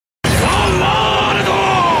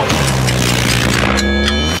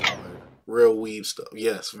weeb stuff.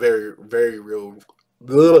 Yes, very, very real.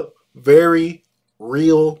 Ugh, very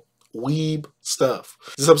real weeb stuff.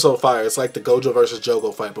 This episode of fire. It's like the Gojo versus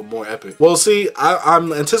Jogo fight, but more epic. Well, see,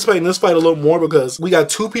 I'm anticipating this fight a little more because we got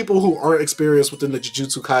two people who aren't experienced within the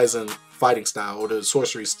Jujutsu Kaisen fighting style or the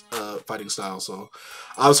sorcery fighting style. So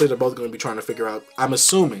obviously they're both going to be trying to figure out, I'm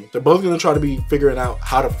assuming they're both going to try to be figuring out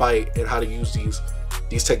how to fight and how to use these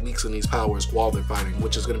techniques and these powers while they're fighting,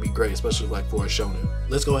 which is going to be great, especially like for a shonen.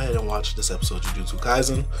 Let's go ahead and watch this episode of Jujutsu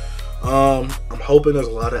Kaisen. I'm hoping there's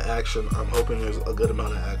a lot of action. I'm hoping there's a good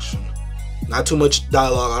amount of action. Not too much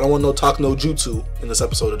dialogue. I don't want no talk no jutsu in this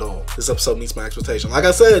episode at all. This episode meets my expectation. Like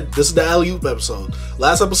I said, this is the alley-oop episode.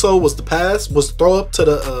 Last episode was the pass, was throw up to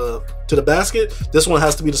the basket. This one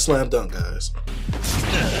has to be the slam dunk, guys.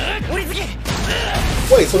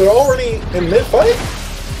 Wait, so they're already in mid-fight?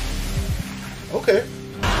 Okay.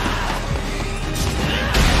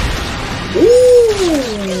 Ooh!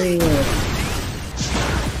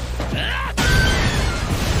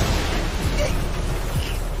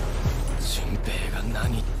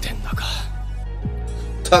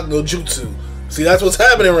 Talk no jutsu. See, that's what's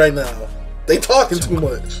happening right now. They talking too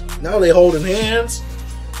much. Now they holding hands.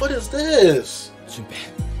 What is this?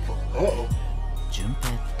 Uh-oh.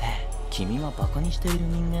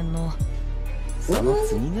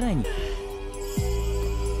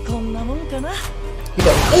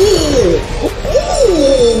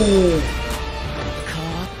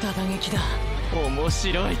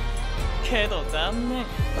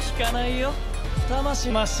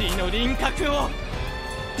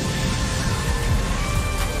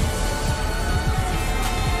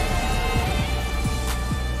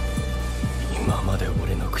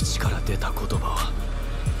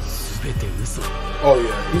 Oh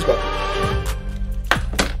yeah, he's about to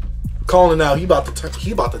calling out. He about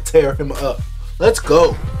to tear him up. Let's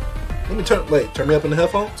go. Let me turn me up in the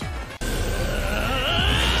headphones.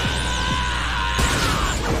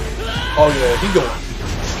 Oh yeah, he going.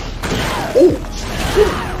 Ooh.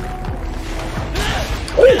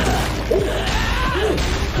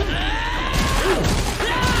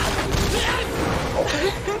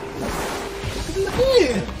 Okay.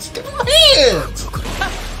 Give him hands.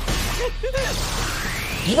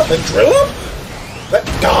 You about to drill him? That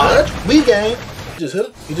dodge, lead game. He just hit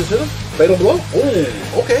him. Fatal blow.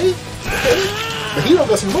 Oh, okay. But he don't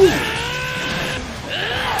got some moves.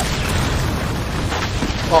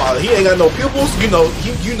 Oh, he ain't got no pupils. You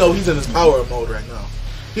know he's in his power mode right now.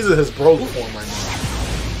 He's in his Broly form right now.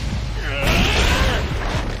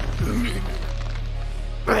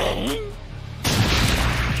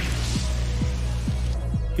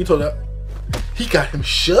 He told that. He got him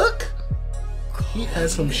shook? He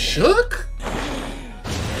has him shook?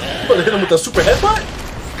 You better hit him with a super headbutt?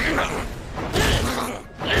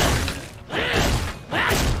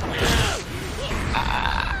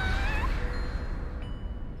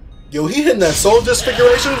 Yo, he hitting that soul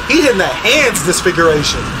disfiguration? He hitting that hands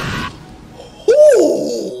disfiguration.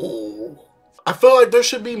 Ooh. I feel like there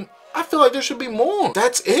should be more.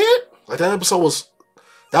 That's it? Like that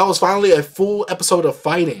was finally a full episode of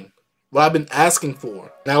fighting. What I've been asking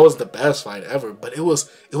for. That was the best fight ever, but it was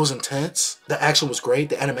intense. The action was great.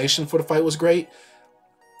 The animation for the fight was great.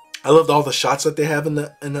 I loved all the shots that they have in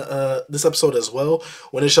this episode as well.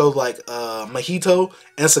 When it showed like Mahito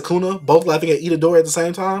and Sukuna both laughing at Itadori at the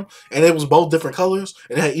same time, and it was both different colors,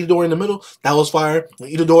 and it had Itadori in the middle. That was fire.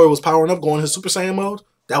 When Itadori was powering up, going his Super Saiyan mode,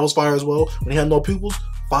 that was fire as well. When he had no pupils,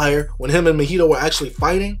 fire. When him and Mahito were actually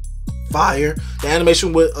fighting, fire. The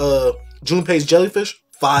animation with Junpei's jellyfish,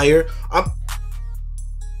 fire.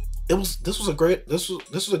 This was a great episode.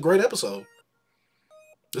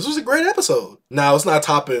 This was a great episode. Now it's not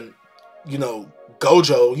topping,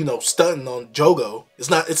 Gojo, stunting on Jogo. It's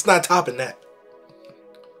not topping that.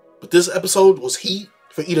 But this episode was heat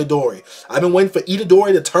for Itadori. I've been waiting for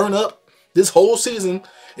Itadori to turn up this whole season.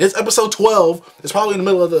 It's episode 12. It's probably in the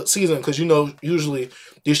middle of the season because usually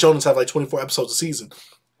these shonens have like 24 episodes a season.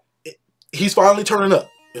 He's finally turning up.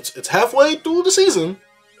 It's halfway through the season.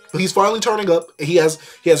 He's finally turning up. He has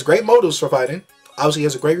great motives for fighting. Obviously, he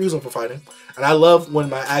has a great reason for fighting. And I love when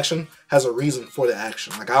my action has a reason for the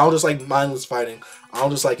action. Like, I don't just like mindless fighting. I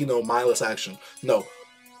don't just like, mindless action. No.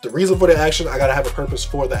 The reason for the action, I gotta have a purpose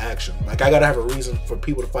for the action. Like, I gotta have a reason for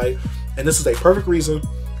people to fight. And this is a perfect reason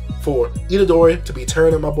for Itadori to be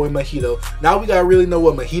tearing up my boy Mahito. Now we gotta really know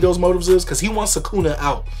what Mahito's motives is, because he wants Sukuna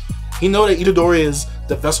out. He know that Itadori is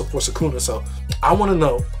the vessel for Sukuna, so I want to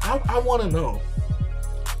know. I want to know.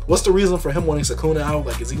 What's the reason for him wanting Sukuna out?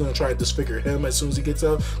 Like, is he going to try to disfigure him as soon as he gets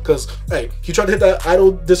out? Because, hey, he tried to hit that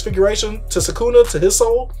idol disfiguration to Sukuna, to his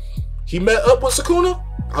soul. He met up with Sukuna.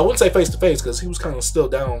 I wouldn't say face to face because he was kind of still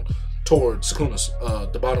down toward Sukuna's,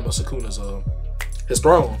 the bottom of Sukuna's, his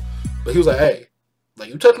throne. But he was like, hey, like,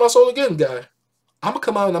 you touch my soul again, guy, I'm gonna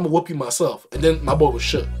come out and I'm gonna whoop you myself. And then my boy was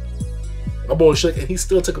shook. My boy was shook, and he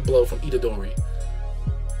still took a blow from Itadori.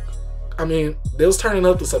 I mean, they was turning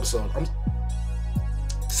up this episode.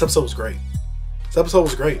 This episode was great. This episode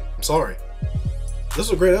was great. I'm sorry. This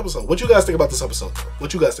was a great episode. What you guys think about this episode, though?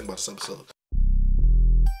 What you guys think about this episode?